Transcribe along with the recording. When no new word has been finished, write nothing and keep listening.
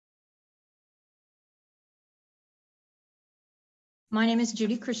My name is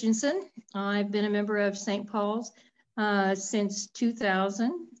Judy Christiansen. I've been a member of St. Paul's since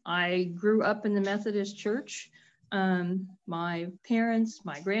 2000. I grew up in the Methodist Church. My parents,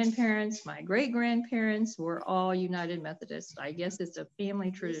 my grandparents, my great-grandparents were all United Methodists. I guess it's a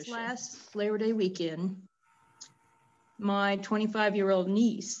family tradition. This last Labor Day weekend, my 25-year-old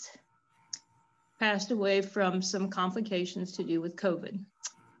niece passed away from some complications to do with COVID.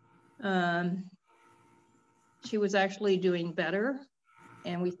 She was actually doing better,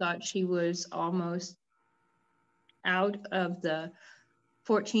 and we thought she was almost out of the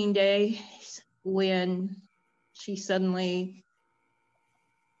 14 days when she suddenly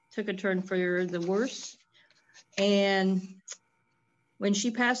took a turn for the worse. And when she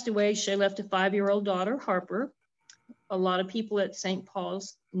passed away, she left a 5-year-old daughter, Harper. A lot of people at St.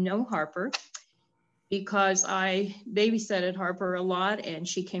 Paul's know Harper because I babysat Harper a lot, and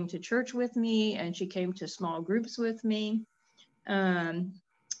she came to church with me, and she came to small groups with me. And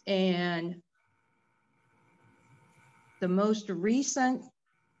the most recent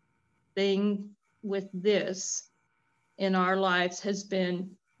thing with this in our lives has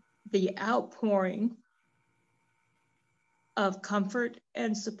been the outpouring of comfort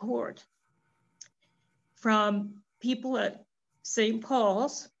and support from people at St.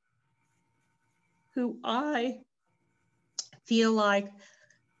 Paul's who I feel like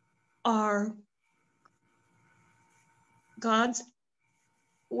are God's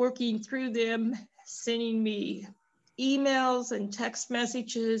working through them, sending me emails and text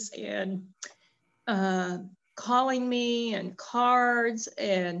messages and calling me and cards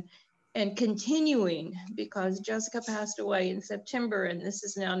and continuing, because Jessica passed away in September and this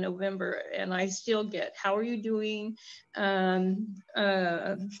is now November, and I still get, how are you doing?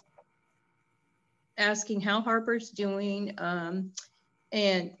 Asking how Harper's doing.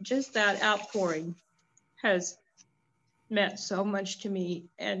 And just that outpouring has meant so much to me.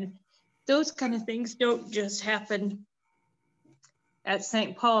 And those kind of things don't just happen at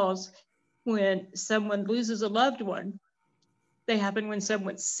St. Paul's when someone loses a loved one. They happen when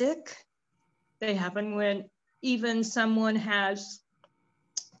someone's sick. They happen when even someone has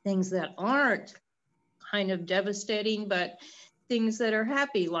things that aren't kind of devastating, but things that are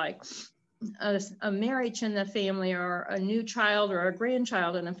happy, like a marriage in the family, or a new child or a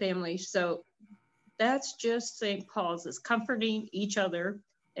grandchild in a family. So that's just St. Paul's, is comforting each other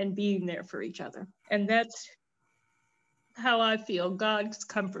and being there for each other. And that's how I feel God's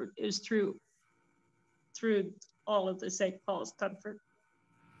comfort is through all of the St. Paul's comfort.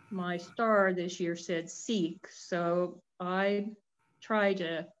 My star this year said seek. So I try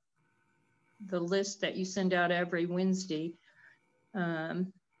to, the list that you send out every Wednesday,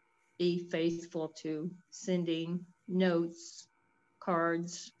 be faithful to sending notes,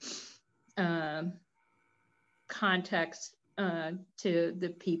 cards, contacts to the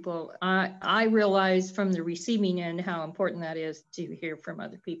people. I realize from the receiving end how important that is to hear from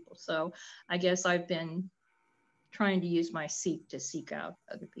other people. So I guess I've been trying to use my seek to seek out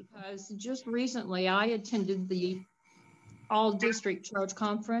other people. Because just recently I attended the all district church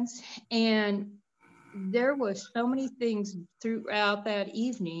conference, and there was so many things throughout that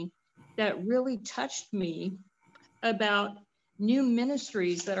evening that really touched me about new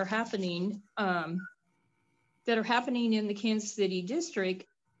ministries that are happening in the Kansas City district,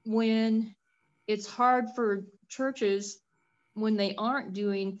 when it's hard for churches when they aren't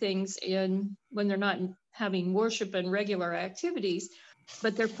doing things when they're not having worship and regular activities,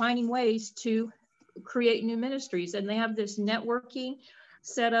 but they're finding ways to create new ministries. And they have this networking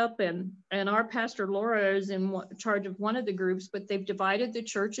set up, and our pastor Laura is in charge of one of the groups, but they've divided the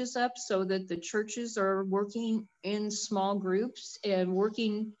churches up so that the churches are working in small groups and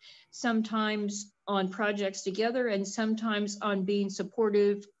working sometimes on projects together and sometimes on being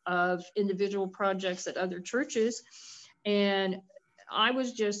supportive of individual projects at other churches. And I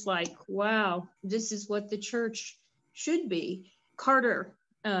was just like, wow, this is what the church should be. Carter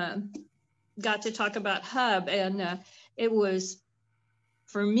got to talk about Hub, and it was,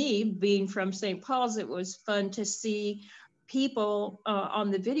 for me, being from St. Paul's, it was fun to see people on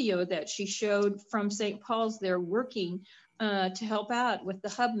the video that she showed from St. Paul's. They're working to help out with the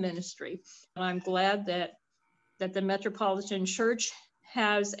Hub ministry. And I'm glad that the Metropolitan Church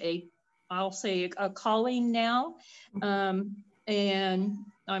has I'll say a calling now. And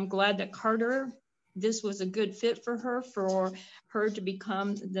I'm glad that Carter, this was a good fit for her to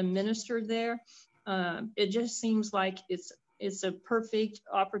become the minister there. It just seems like it's a perfect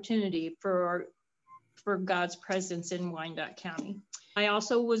opportunity for God's presence in Wyandotte County. I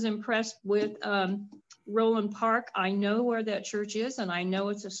also was impressed with Roland Park. I know where that church is, and I know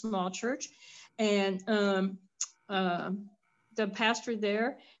it's a small church. And the pastor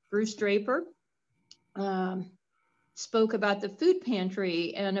there, Bruce Draper, spoke about the food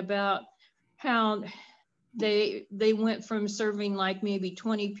pantry and about how they went from serving like maybe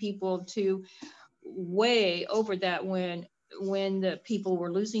 20 people to way over that when the people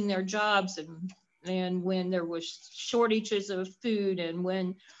were losing their jobs and when there was shortages of food and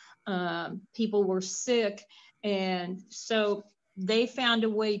when people were sick. And so they found a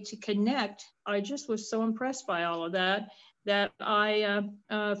way to connect. I just was so impressed by all of that I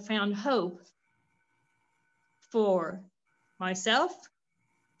found hope for myself,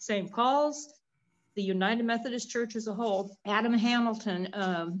 St. Paul's, the United Methodist Church as a whole. Adam Hamilton,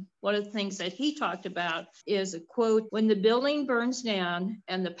 one of the things that he talked about is a quote, "When the building burns down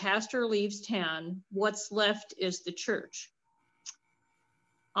and the pastor leaves town, what's left is the church."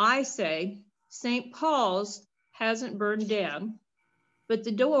 I say St. Paul's hasn't burned down, but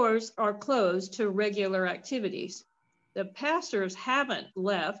the doors are closed to regular activities. The pastors haven't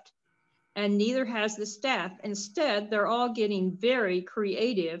left, and neither has the staff. Instead, they're all getting very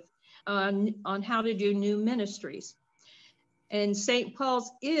creative on how to do new ministries. And St.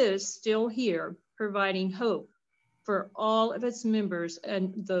 Paul's is still here, providing hope for all of its members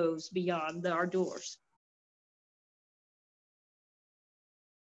and those beyond our doors.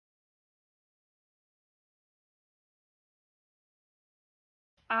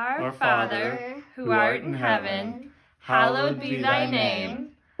 Our Father, who art in heaven, hallowed be thy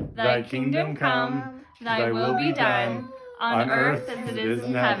name. Thy kingdom come, thy will be done, on earth as it is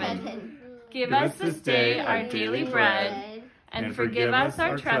in heaven. Give us this day our daily bread, and forgive us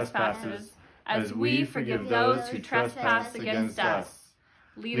our trespasses, as we forgive those who trespass against us.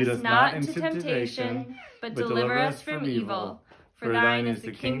 Lead us not into temptation, but deliver us from evil. For thine is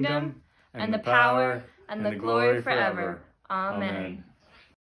the kingdom, and the power, and the glory forever. Amen.